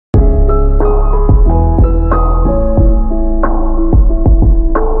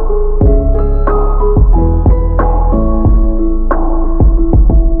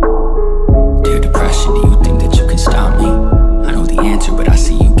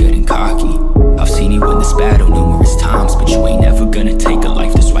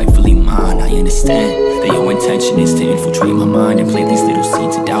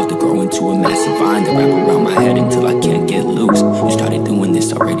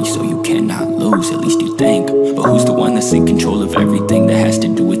lose, at least you think. But who's the one that's in control of everything that has to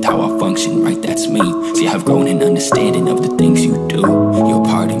do with how I function, right? That's me. See, I've grown in understanding of the things you do. You're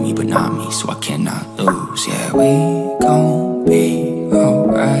part of me, but not me, so I cannot lose. Yeah, we gon' be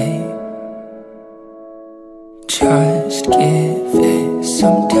alright. Just give it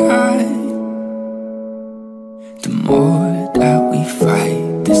some time. The more that we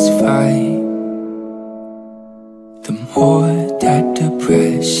fight this fight, the more that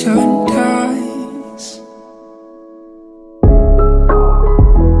depression dies.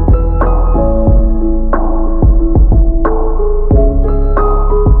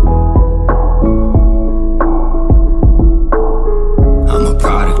 I'm a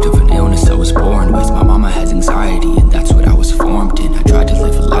product of an illness I was born with. My mama has anxiety, and that's what I was formed in. I tried to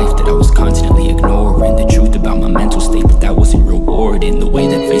live a life that I was constantly ignoring. The truth about my mental state, that wasn't rewarding. The way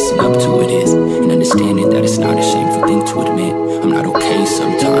that facing up to it is, and understanding that it's not a shameful thing to admit. I'm not okay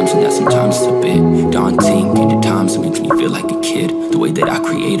sometimes, and that sometimes is a bit daunting. And at times it makes me feel like a kid. The way that I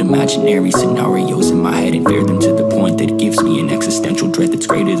create imaginary scenarios in my head and fear them to the point that it gives me an existential dread that's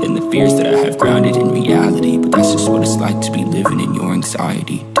greater than the fears that I have grounded in reality. But that's just what it's like to be living in your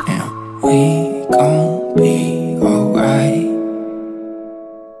anxiety. Damn. We gon' be alright.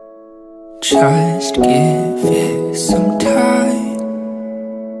 Just give it some time.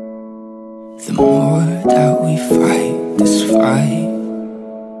 The more that we fight this fight,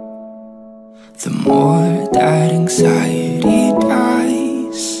 the more that